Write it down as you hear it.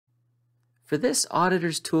For this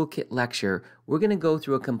Auditor's Toolkit lecture, we're going to go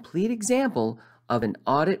through a complete example of an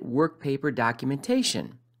audit workpaper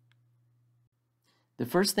documentation. The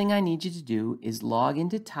first thing I need you to do is log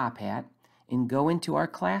into Top Hat and go into our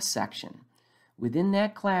class section. Within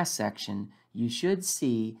that class section, you should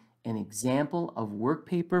see an example of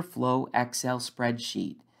workpaper flow Excel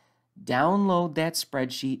spreadsheet. Download that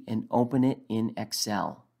spreadsheet and open it in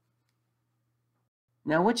Excel.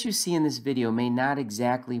 Now, what you see in this video may not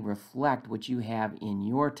exactly reflect what you have in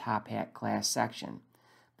your Top Hat class section,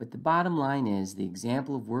 but the bottom line is the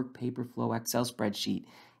example of workpaper flow Excel spreadsheet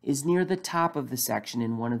is near the top of the section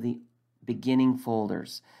in one of the beginning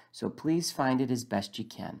folders, so please find it as best you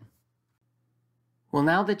can. Well,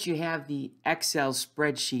 now that you have the Excel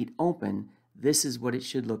spreadsheet open, this is what it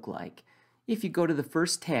should look like. If you go to the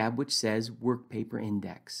first tab, which says Workpaper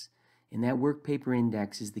Index, and that workpaper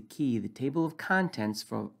index is the key, the table of contents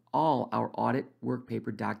for all our audit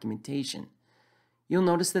workpaper documentation. You'll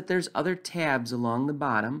notice that there's other tabs along the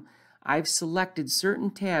bottom. I've selected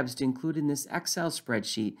certain tabs to include in this Excel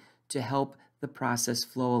spreadsheet to help the process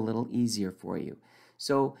flow a little easier for you.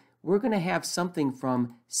 So we're going to have something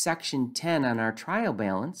from section 10 on our trial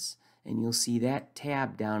balance, and you'll see that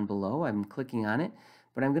tab down below. I'm clicking on it,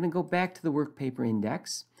 but I'm going to go back to the workpaper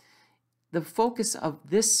index. The focus of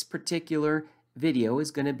this particular video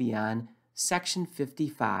is going to be on section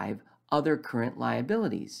 55, other current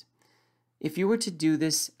liabilities. If you were to do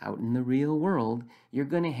this out in the real world, you're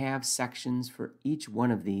going to have sections for each one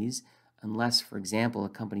of these, unless, for example, a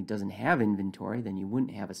company doesn't have inventory, then you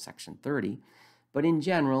wouldn't have a section 30. But in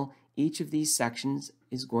general, each of these sections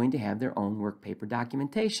is going to have their own workpaper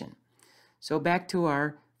documentation. So back to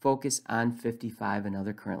our focus on 55 and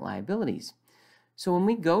other current liabilities. So when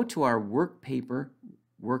we go to our workpaper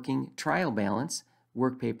working trial balance,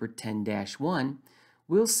 workpaper 10-1,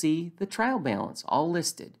 we'll see the trial balance all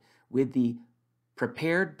listed with the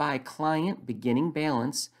prepared by client beginning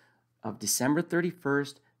balance of December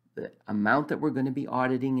 31st, the amount that we're going to be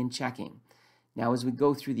auditing and checking. Now as we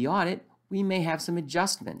go through the audit, we may have some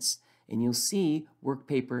adjustments, and you'll see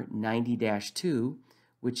workpaper 90-2,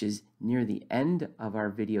 which is near the end of our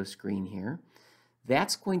video screen here.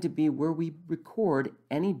 That's going to be where we record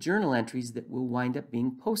any journal entries that will wind up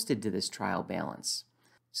being posted to this trial balance.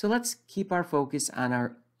 So let's keep our focus on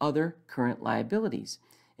our other current liabilities.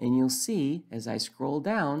 And you'll see, as I scroll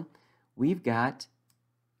down, we've got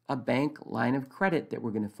a bank line of credit that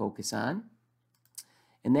we're going to focus on.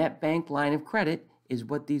 And that bank line of credit is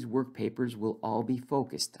what these work papers will all be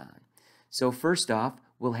focused on. So first off,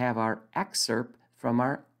 we'll have our excerpt from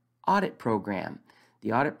our audit program.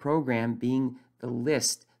 The audit program being the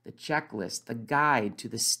list, the checklist, the guide to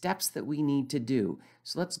the steps that we need to do.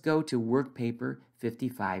 So let's go to workpaper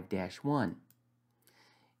 55-1.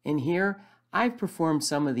 And here, I've performed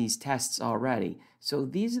some of these tests already. So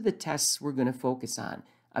these are the tests we're going to focus on.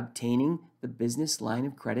 Obtaining the business line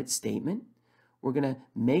of credit statement. We're going to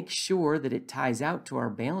make sure that it ties out to our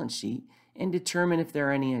balance sheet and determine if there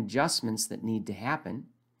are any adjustments that need to happen.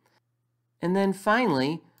 And then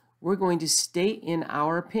finally, we're going to state in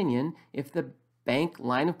our opinion if the bank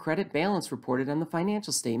line of credit balance reported on the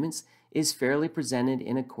financial statements is fairly presented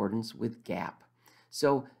in accordance with GAAP.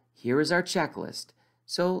 So here is our checklist.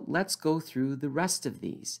 So let's go through the rest of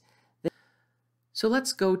these. So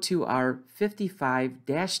let's go to our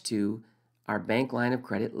 55-2, our bank line of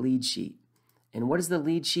credit lead sheet. And what does the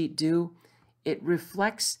lead sheet do? It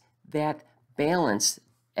reflects that balance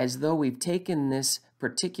as though we've taken this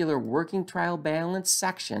particular working trial balance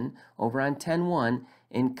section over on 10-1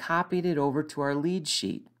 and copied it over to our lead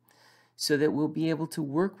sheet so that we'll be able to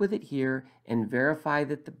work with it here and verify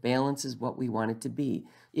that the balance is what we want it to be.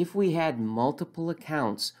 If we had multiple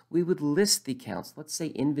accounts, we would list the accounts. Let's say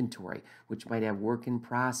inventory, which might have work in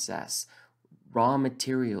process, raw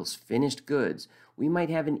materials, finished goods. We might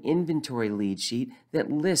have an inventory lead sheet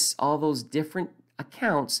that lists all those different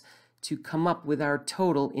accounts to come up with our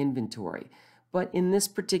total inventory. But in this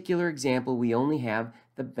particular example, we only have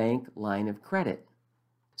the bank line of credit.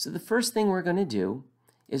 So the first thing we're going to do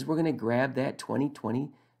is we're going to grab that 2020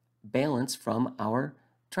 balance from our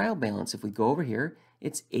trial balance. If we go over here,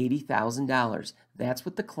 it's $80,000. That's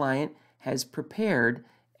what the client has prepared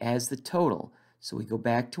as the total. So we go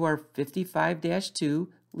back to our 55-2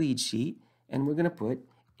 lead sheet, and we're going to put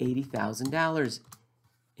 $80,000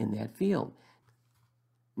 in that field.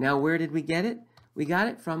 Now, where did we get it? We got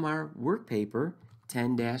it from our workpaper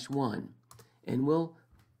 10-1, and we'll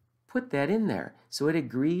put that in there. So it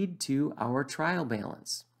agreed to our trial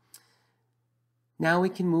balance. Now we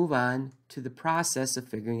can move on to the process of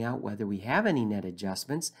figuring out whether we have any net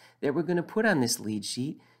adjustments that we're going to put on this lead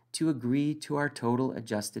sheet to agree to our total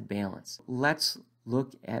adjusted balance. Let's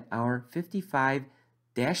look at our 55-3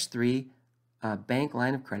 bank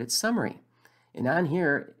line of credit summary. And on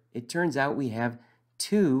here, it turns out we have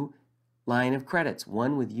two line of credits,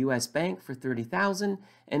 one with U.S. Bank for $30,000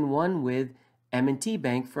 and one with M&T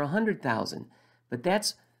Bank for $100,000. But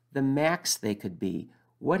that's the max they could be.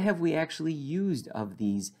 What have we actually used of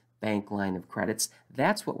these bank line of credits?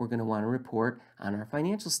 That's what we're going to want to report on our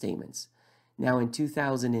financial statements. Now in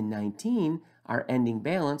 2019, our ending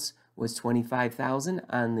balance was $25,000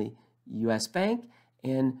 on the U.S. Bank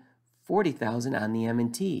and $40,000 on the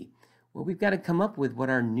M&T. Well, we've got to come up with what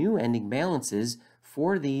our new ending balance is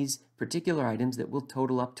for these particular items that will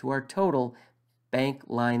total up to our total bank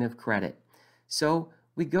line of credit. So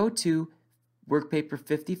we go to Workpaper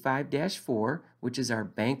 55-4, which is our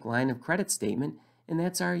bank line of credit statement, and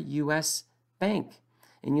that's our U.S. Bank.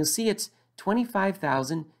 And you'll see it's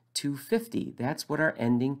 $25,250. That's what our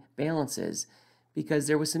ending balance is, because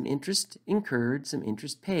there was some interest incurred, some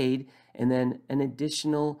interest paid, and then an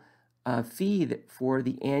additional fee for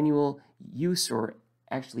the annual use or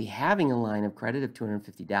actually having a line of credit of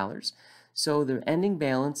 $250. So the ending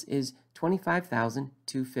balance is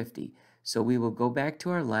 $25,250. So we will go back to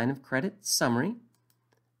our line of credit summary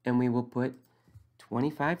and we will put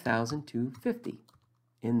 $25,250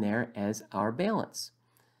 in there as our balance.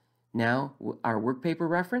 Now our workpaper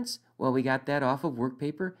reference, well, we got that off of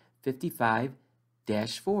Workpaper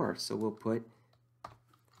 55-4. So we'll put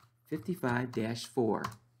 55-4.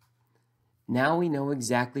 Now we know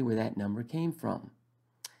exactly where that number came from.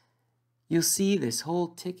 You'll see this whole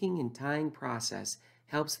ticking and tying process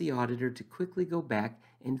helps the auditor to quickly go back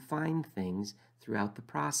and find things throughout the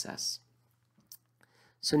process.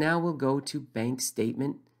 So now we'll go to Bank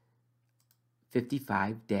Statement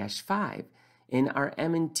 55-5, and our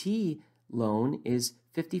M&T loan is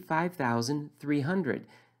 $55,300.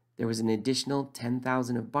 There was an additional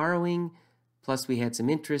 $10,000 of borrowing, plus we had some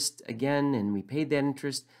interest again, and we paid that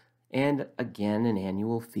interest, and again an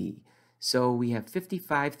annual fee. So we have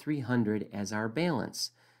 $55,300 as our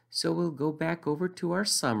balance. So we'll go back over to our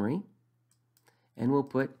summary and we'll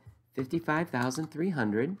put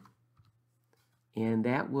 $55,300, and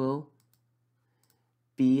that will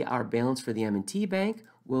be our balance for the M&T Bank.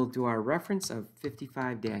 We'll do our reference of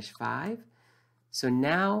 55-5. So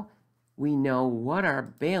now we know what our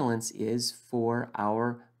balance is for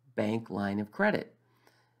our bank line of credit.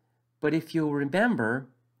 But if you'll remember,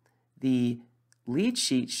 the lead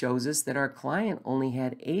sheet shows us that our client only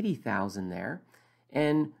had $80,000 there,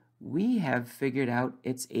 and we have figured out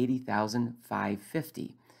it's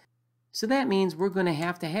 $80,550. So that means we're going to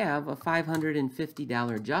have a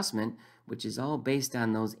 $550 adjustment, which is all based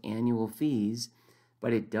on those annual fees,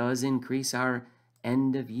 but it does increase our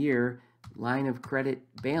end of year line of credit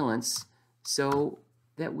balance so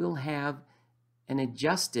that we'll have an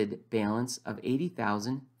adjusted balance of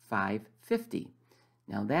 $80,550.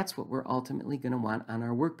 Now that's what we're ultimately going to want on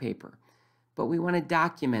our workpaper. But we want to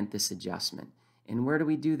document this adjustment. And where do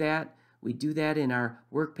we do that? We do that in our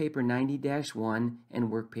Workpaper 90-1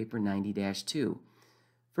 and Workpaper 90-2.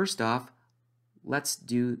 First off, let's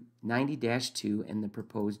do 90-2 and the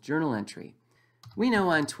proposed journal entry. We know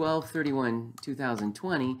on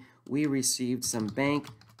 12/31/2020 we received some bank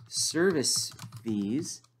service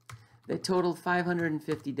fees that totaled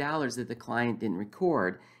 $550 that the client didn't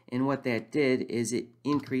record. And what that did is it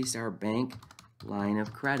increased our bank line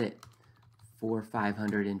of credit for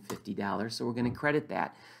 $550. So we're going to credit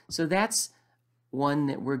that. So that's one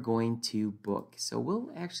that we're going to book. So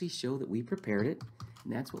we'll actually show that we prepared it.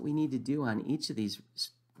 And that's what we need to do on each of these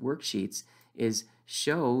worksheets, is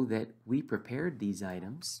show that we prepared these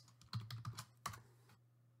items.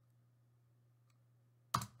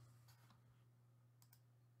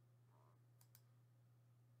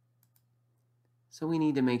 So we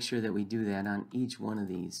need to make sure that we do that on each one of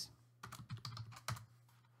these.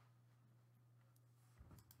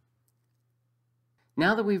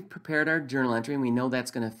 Now that we've prepared our journal entry and we know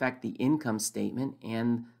that's going to affect the income statement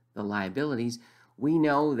and the liabilities, we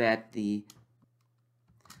know that the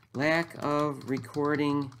lack of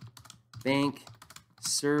recording bank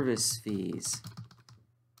service fees,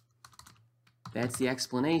 that's the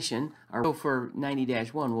explanation. So for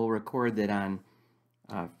 90-1, we'll record that on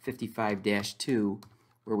 55-2,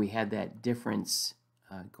 where we had that difference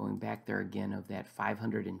going back there again of that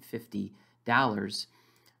 $550.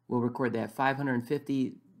 We'll record that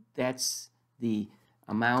 $550. That's the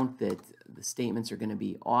amount that the statements are going to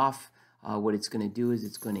be off. What it's going to do is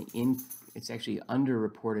it's actually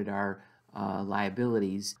underreported our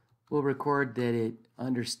liabilities. We'll record that it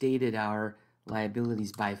understated our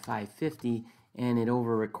liabilities by $550, and it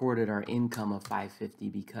over recorded our income of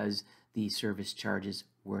 $550 because the service charges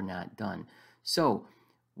were not done. So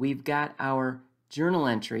we've got our journal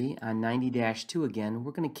entry on 90-2 again.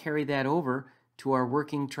 We're going to carry that over to our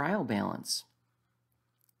working trial balance.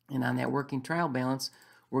 And on that working trial balance,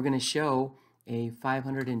 we're going to show a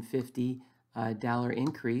 $550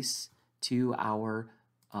 increase to our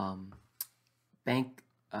bank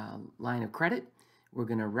line of credit. We're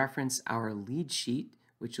going to reference our lead sheet,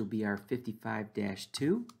 which will be our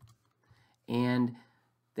 55-2. And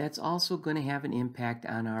that's also going to have an impact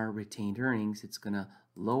on our retained earnings. It's going to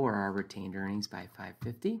lower our retained earnings by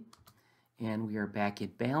 $550. And we are back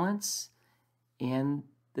at balance. And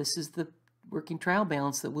this is the working trial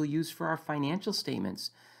balance that we'll use for our financial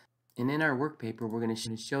statements. And in our work paper, we're going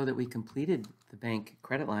to show that we completed the bank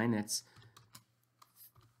credit line. That's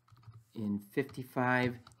in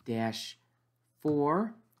 55-4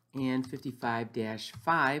 and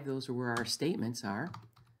 55-5. Those are where our statements are.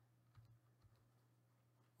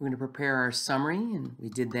 We're going to prepare our summary, and we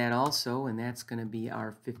did that also, and that's going to be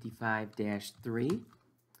our 55-3.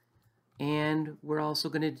 And we're also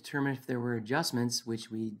going to determine if there were adjustments, which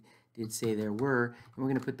we did say there were, and we're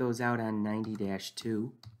going to put those out on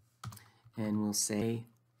 90-2. And we'll say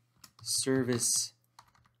service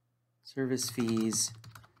fees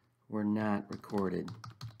were not recorded.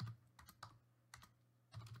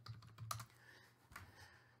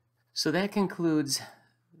 So that concludes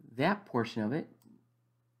that portion of it.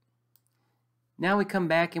 Now we come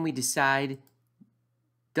back and we decide,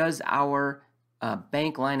 does our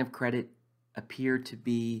bank line of credit appear to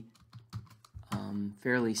be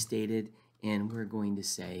fairly stated? And we're going to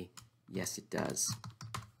say, yes, it does.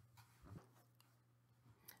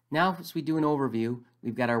 Now, as we do an overview,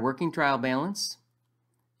 we've got our working trial balance,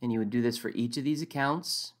 and you would do this for each of these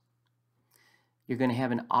accounts. You're going to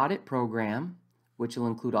have an audit program, which will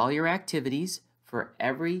include all your activities for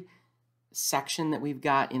every section that we've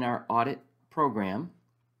got in our audit program.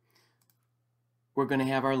 We're going to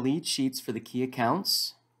have our lead sheets for the key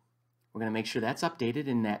accounts. We're going to make sure that's updated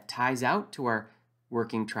and that ties out to our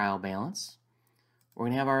working trial balance. We're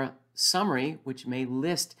going to have our summary, which may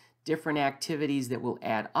list different activities that will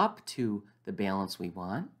add up to the balance we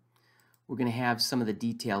want. We're going to have some of the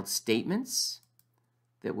detailed statements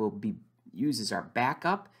that will be used as our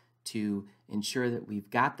backup to ensure that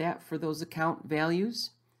we've got that for those account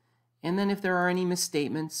values. And then if there are any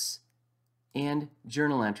misstatements and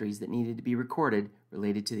journal entries that needed to be recorded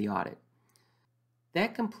related to the audit.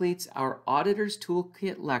 That completes our Auditor's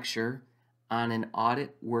Toolkit lecture on an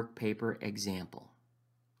audit work paper example.